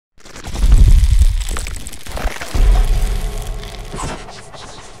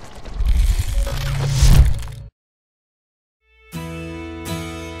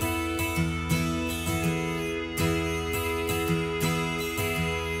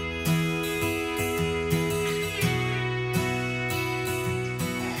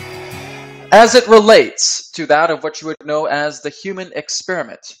As it relates to that of what you would know as the human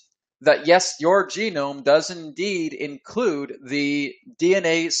experiment, that yes, your genome does indeed include the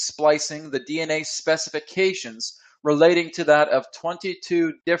DNA splicing, the DNA specifications relating to that of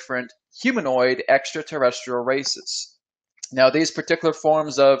 22 different humanoid extraterrestrial races. Now, these particular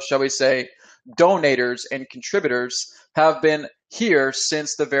forms of, shall we say, donators and contributors have been here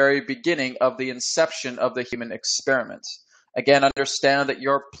since the very beginning of the inception of the human experiment. Again, understand that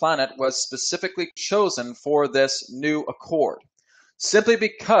your planet was specifically chosen for this new accord, simply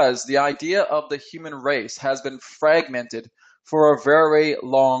because the idea of the human race has been fragmented for a very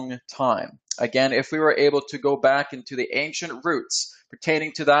long time. Again, if we were able to go back into the ancient roots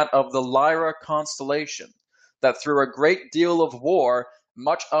pertaining to that of the Lyra constellation, that through a great deal of war,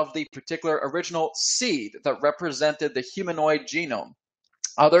 much of the particular original seed that represented the humanoid genome,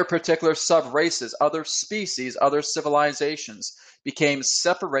 other particular sub-races, other species, other civilizations became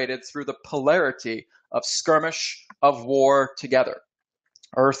separated through the polarity of skirmish, of war together.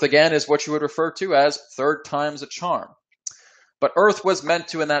 Earth, again, is what you would refer to as third time's a charm. But Earth was meant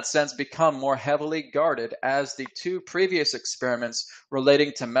to, in that sense, become more heavily guarded as the two previous experiments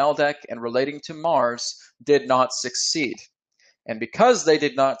relating to Meldek and relating to Mars did not succeed. And because they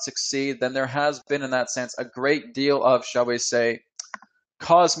did not succeed, then there has been, in that sense, a great deal of, shall we say,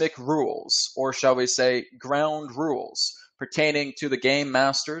 cosmic rules, or shall we say, ground rules, pertaining to the game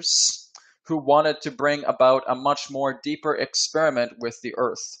masters who wanted to bring about a much more deeper experiment with the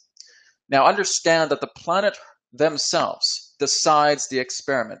Earth. Now understand that the planet themselves decides the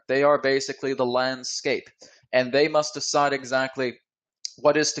experiment. They are basically the landscape, and they must decide exactly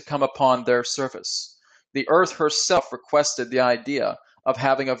what is to come upon their surface. The Earth herself requested the idea of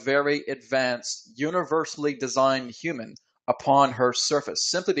having a very advanced, universally designed human upon her surface,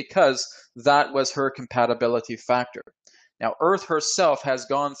 simply because that was her compatibility factor. Now, Earth herself has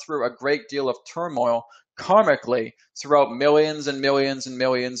gone through a great deal of turmoil karmically throughout millions and millions and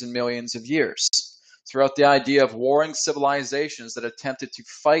millions and millions of years, throughout the idea of warring civilizations that attempted to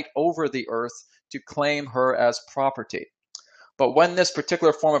fight over the Earth to claim her as property. But when this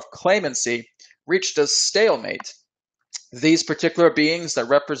particular form of claimancy reached a stalemate, these particular beings that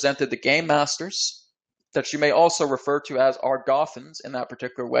represented the game masters, that you may also refer to as Argothans in that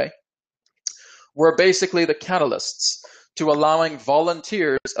particular way, were basically the catalysts to allowing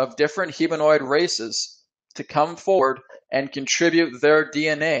volunteers of different humanoid races to come forward and contribute their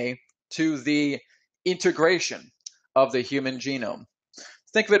DNA to the integration of the human genome.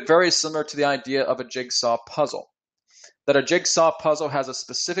 Think of it very similar to the idea of a jigsaw puzzle. That a jigsaw puzzle has a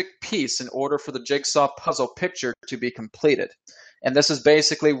specific piece in order for the jigsaw puzzle picture to be completed. And this is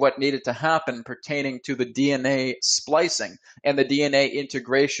basically what needed to happen pertaining to the DNA splicing and the DNA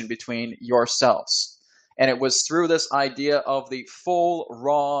integration between yourselves. And it was through this idea of the full,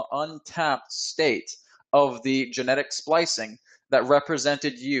 raw, untapped state of the genetic splicing that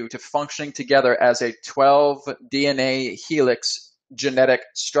represented you to functioning together as a 12 DNA helix genetic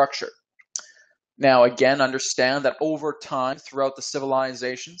structure. Now, again, understand that over time, throughout the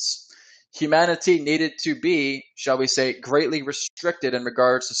civilizations, humanity needed to be, shall we say, greatly restricted in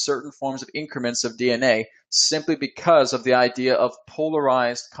regards to certain forms of increments of DNA, simply because of the idea of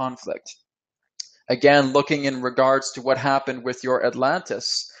polarized conflict. Again, looking in regards to what happened with your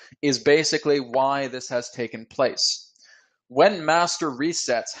Atlantis is basically why this has taken place. When master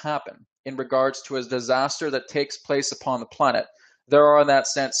resets happen in regards to a disaster that takes place upon the planet, there are in that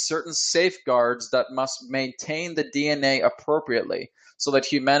sense certain safeguards that must maintain the DNA appropriately so that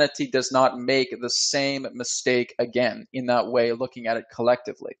humanity does not make the same mistake again in that way, looking at it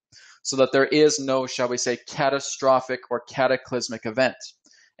collectively, so that there is no, shall we say, catastrophic or cataclysmic event.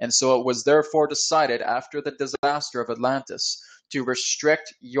 And so it was therefore decided after the disaster of Atlantis to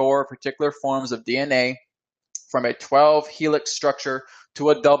restrict your particular forms of DNA from a 12 helix structure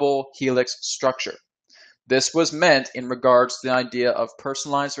to a double helix structure. This was meant in regards to the idea of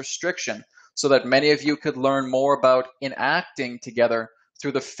personalized restriction so that many of you could learn more about enacting together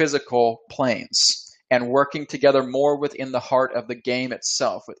through the physical planes and working together more within the heart of the game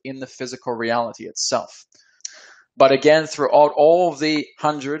itself, within the physical reality itself. But again, throughout all of the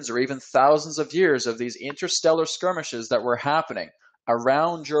hundreds or even thousands of years of these interstellar skirmishes that were happening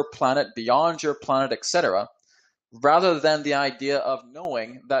around your planet, beyond your planet, etc., rather than the idea of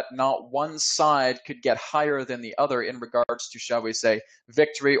knowing that not one side could get higher than the other in regards to, shall we say,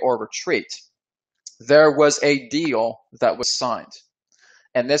 victory or retreat, there was a deal that was signed.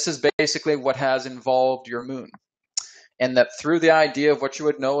 And this is basically what has involved your moon. And that through the idea of what you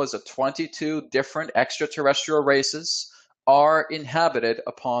would know as 22 different extraterrestrial races are inhabited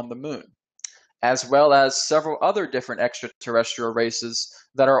upon the moon. as well as several other different extraterrestrial races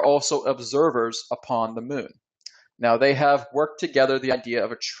that are also observers upon the moon. Now, they have worked together the idea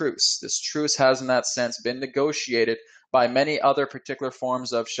of a truce. This truce has, in that sense, been negotiated by many other particular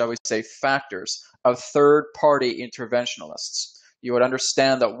forms of, shall we say, factors of third-party interventionalists. You would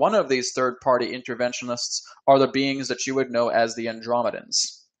understand that one of these third-party interventionalists are the beings that you would know as the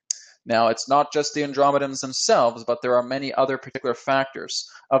Andromedans. Now, it's not just the Andromedans themselves, but there are many other particular factors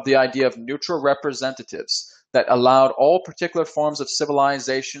of the idea of neutral representatives that allowed all particular forms of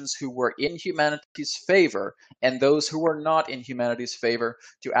civilizations who were in humanity's favor and those who were not in humanity's favor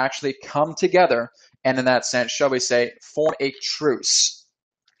to actually come together and, in that sense, shall we say, form a truce.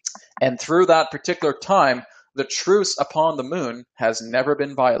 And through that particular time, the truce upon the moon has never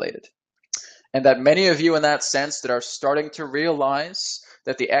been violated. And that many of you, in that sense, that are starting to realize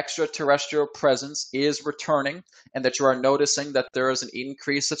that the extraterrestrial presence is returning, and that you are noticing that there is an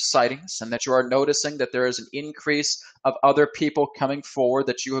increase of sightings, and that you are noticing that there is an increase of other people coming forward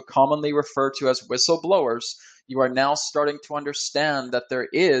that you commonly refer to as whistleblowers, you are now starting to understand that there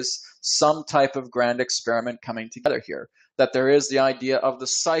is some type of grand experiment coming together here, that there is the idea of the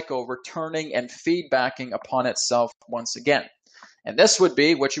cycle returning and feedbacking upon itself once again. And this would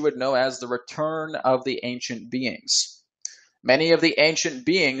be what you would know as the return of the ancient beings. Many of the ancient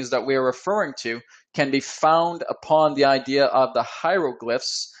beings that we are referring to can be found upon the idea of the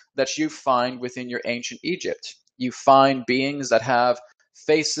hieroglyphs that you find within your ancient Egypt. You find beings that have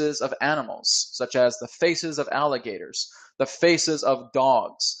faces of animals, such as the faces of alligators, the faces of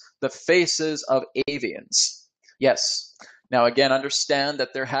dogs, the faces of avians. Yes. Now, again, understand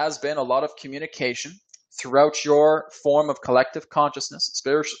that there has been a lot of communication throughout your form of collective consciousness,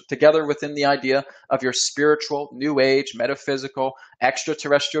 together within the idea of your spiritual, new age, metaphysical,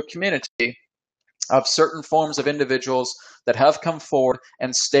 extraterrestrial community, of certain forms of individuals that have come forward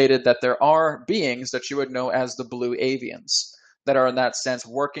and stated that there are beings that you would know as the blue avians that are, in that sense,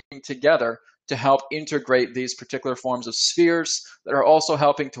 working together to help integrate these particular forms of spheres that are also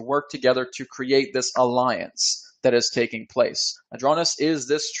helping to work together to create this alliance that is taking place. Adronis, is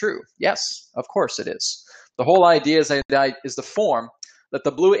this true? Yes, of course it is. The whole idea is the form that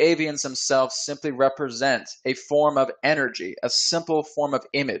the blue avians themselves simply represent a form of energy, a simple form of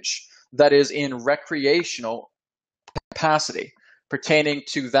image that is in recreational capacity pertaining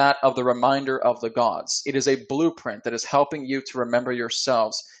to that of the reminder of the gods. It is a blueprint that is helping you to remember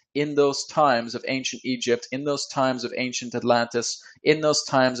yourselves in those times of ancient Egypt, in those times of ancient Atlantis, in those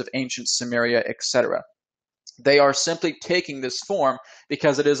times of ancient Sumeria, etc. They are simply taking this form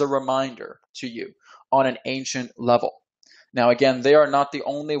because it is a reminder to you on an ancient level. Now, again, they are not the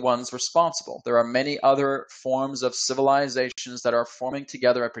only ones responsible. There are many other forms of civilizations that are forming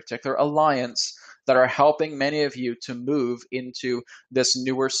together a particular alliance that are helping many of you to move into this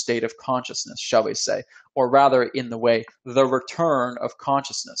newer state of consciousness, shall we say, or rather, in the way, the return of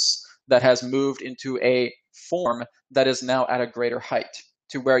consciousness that has moved into a form that is now at a greater height,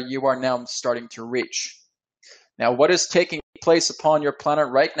 to where you are now starting to reach. Now, what is taking place upon your planet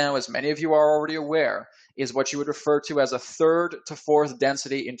right now, as many of you are already aware, is what you would refer to as a third to fourth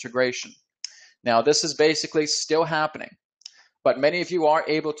density integration. Now, this is basically still happening, but many of you are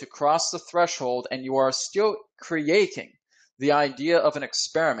able to cross the threshold and you are still creating the idea of an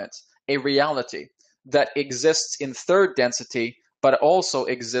experiment, a reality that exists in third density, but also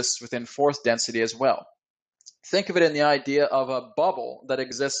exists within fourth density as well. Think of it in the idea of a bubble that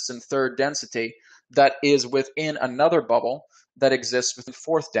exists in third density that is within another bubble that exists within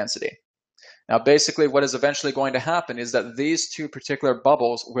fourth density. Now, basically, what is eventually going to happen is that these two particular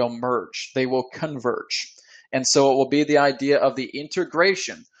bubbles will merge. They will converge. And so it will be the idea of the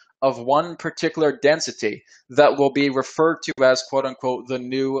integration of one particular density that will be referred to as, quote unquote, the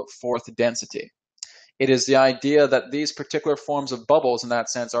new fourth density. It is the idea that these particular forms of bubbles, in that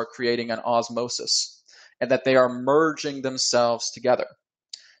sense, are creating an osmosis and that they are merging themselves together.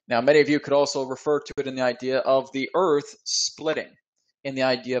 Now, many of you could also refer to it in the idea of the earth splitting, in the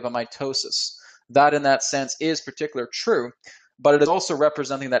idea of a mitosis. That, in that sense, is particularly true, but it is also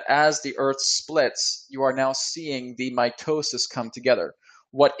representing that as the earth splits, you are now seeing the mitosis come together.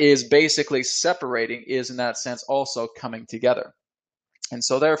 What is basically separating is, in that sense, also coming together. And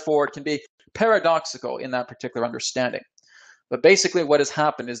so, therefore, it can be paradoxical in that particular understanding. But basically what has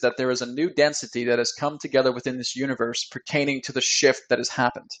happened is that there is a new density that has come together within this universe pertaining to the shift that has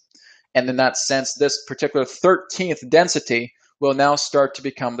happened. And in that sense, this particular 13th density will now start to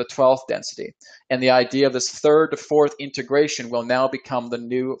become the 12th density. And the idea of this third to fourth integration will now become the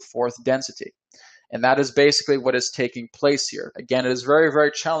new fourth density. And that is basically what is taking place here. Again, it is very,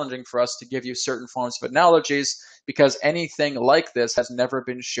 very challenging for us to give you certain forms of analogies because anything like this has never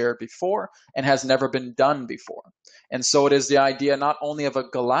been shared before and has never been done before. And so it is the idea not only of a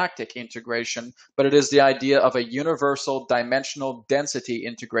galactic integration, but it is the idea of a universal dimensional density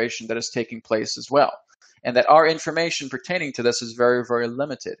integration that is taking place as well. And that our information pertaining to this is very, very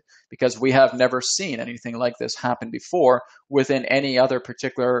limited because we have never seen anything like this happen before within any other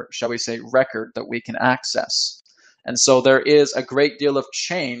particular, shall we say, record that we can access. And so there is a great deal of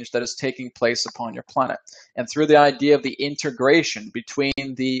change that is taking place upon your planet. And through the idea of the integration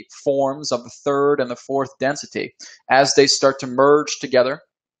between the forms of the third and the fourth density, as they start to merge together,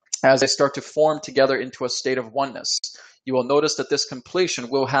 as they start to form together into a state of oneness, you will notice that this completion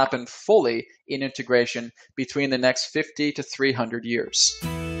will happen fully in integration between the next 50 to 300 years.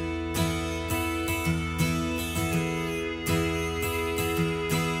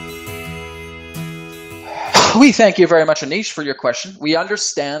 We thank you very much, Anish, for your question. We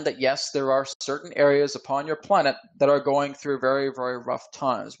understand that, yes, there are certain areas upon your planet that are going through very, very rough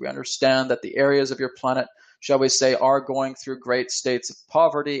times. We understand that the areas of your planet, shall we say, are going through great states of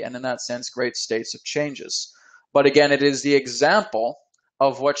poverty and, in that sense, great states of changes. But again, it is the example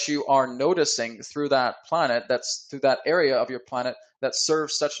of what you are noticing through that planet, that's through that area of your planet, that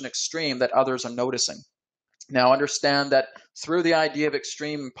serves such an extreme that others are noticing. Now, understand that through the idea of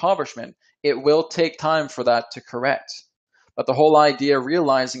extreme impoverishment, it will take time for that to correct. But the whole idea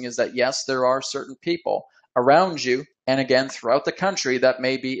realizing is that, yes, there are certain people around you, and again, throughout the country, that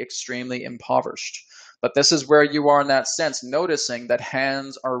may be extremely impoverished. But this is where you are in that sense, noticing that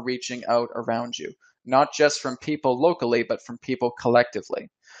hands are reaching out around you, not just from people locally, but from people collectively.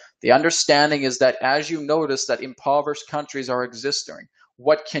 The understanding is that as you notice that impoverished countries are existing,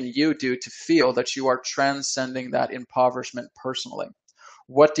 what can you do to feel that you are transcending that impoverishment personally?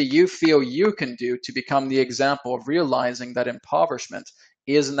 What do you feel you can do to become the example of realizing that impoverishment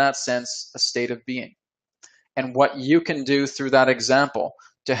is, in that sense, a state of being? And what you can do through that example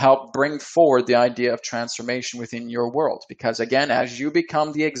to help bring forward the idea of transformation within your world. Because again, as you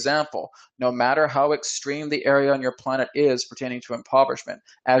become the example, no matter how extreme the area on your planet is pertaining to impoverishment,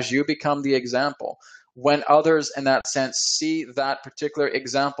 as you become the example, when others in that sense see that particular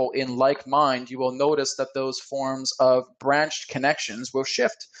example in like mind, you will notice that those forms of branched connections will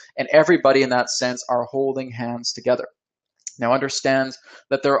shift, and everybody in that sense are holding hands together. Now understand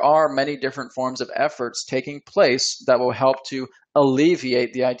that there are many different forms of efforts taking place that will help to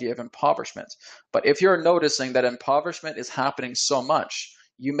alleviate the idea of impoverishment. But if you're noticing that impoverishment is happening so much,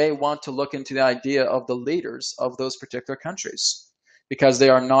 you may want to look into the idea of the leaders of those particular countries, because they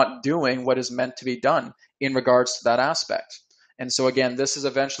are not doing what is meant to be done in regards to that aspect. And so again, this is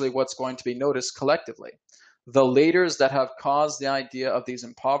eventually what's going to be noticed collectively. The leaders that have caused the idea of these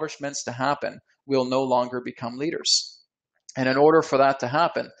impoverishments to happen will no longer become leaders. And in order for that to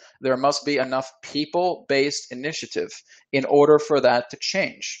happen, there must be enough people-based initiative in order for that to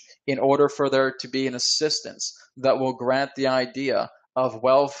change, in order for there to be an assistance that will grant the idea of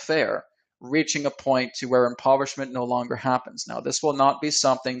welfare reaching a point to where impoverishment no longer happens. Now, this will not be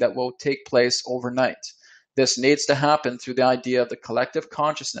something that will take place overnight. This needs to happen through the idea of the collective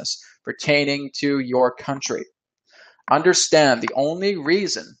consciousness pertaining to your country. Understand the only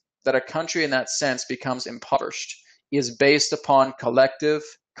reason that a country in that sense becomes impoverished is based upon collective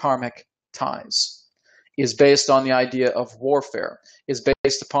karmic ties, is based on the idea of warfare, is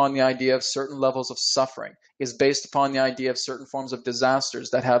based upon the idea of certain levels of suffering, is based upon the idea of certain forms of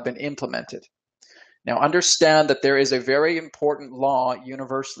disasters that have been implemented. Now understand that there is a very important law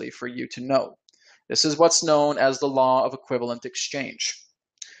universally for you to know. This is what's known as the law of equivalent exchange.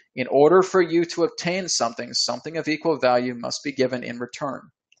 In order for you to obtain something, something of equal value must be given in return.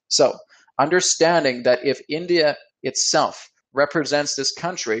 So, understanding that if India itself represents this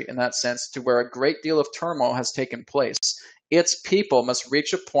country in that sense to where a great deal of turmoil has taken place, its people must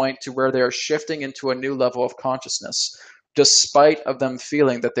reach a point to where they are shifting into a new level of consciousness, despite of them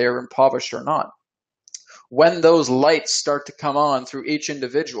feeling that they are impoverished or not. When those lights start to come on through each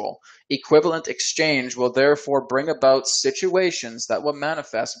individual, equivalent exchange will therefore bring about situations that will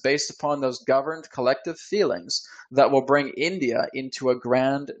manifest based upon those governed collective feelings that will bring India into a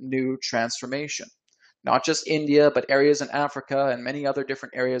grand new transformation. Not just India, but areas in Africa and many other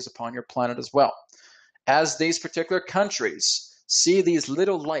different areas upon your planet as well. As these particular countries see these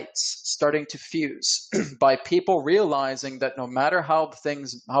little lights starting to fuse by people realizing that no matter how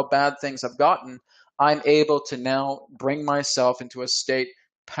bad things have gotten, I'm able to now bring myself into a state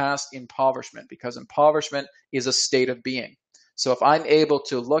past impoverishment, because impoverishment is a state of being. So if I'm able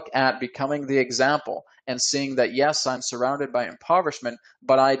to look at becoming the example and seeing that, yes, I'm surrounded by impoverishment,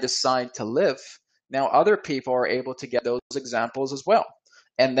 but I decide to live, Now other people are able to get those examples as well.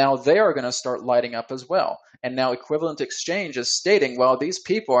 And now they are going to start lighting up as well. And now equivalent exchange is stating, well, these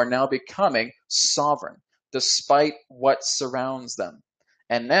people are now becoming sovereign despite what surrounds them.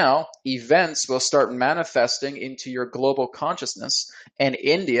 And now events will start manifesting into your global consciousness, and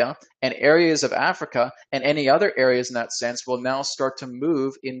India and areas of Africa and any other areas in that sense will now start to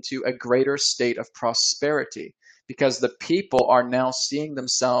move into a greater state of prosperity, because the people are now seeing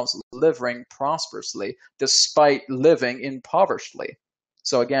themselves living prosperously despite living impoverishedly.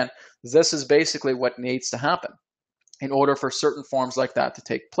 So again, this is basically what needs to happen in order for certain forms like that to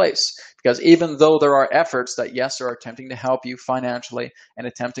take place. Because even though there are efforts that, yes, are attempting to help you financially and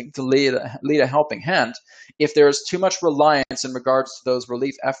attempting to lead a helping hand, if there is too much reliance in regards to those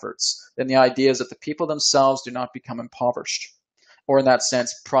relief efforts, then the idea is that the people themselves do not become impoverished, or in that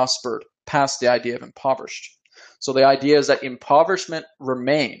sense, prospered past the idea of impoverished. So the idea is that impoverishment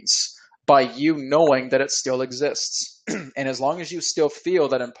remains by you knowing that it still exists. And as long as you still feel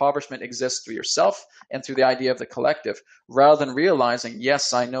that impoverishment exists through yourself and through the idea of the collective, rather than realizing,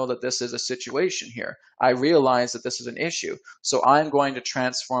 yes, I know that this is a situation here. I realize that this is an issue. So I'm going to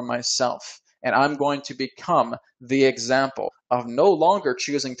transform myself. And I'm going to become the example of no longer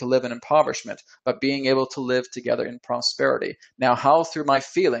choosing to live in impoverishment, but being able to live together in prosperity. Now, how through my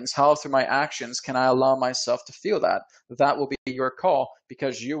feelings, how through my actions can I allow myself to feel that? That will be your call,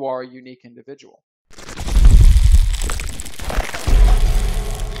 because you are a unique individual.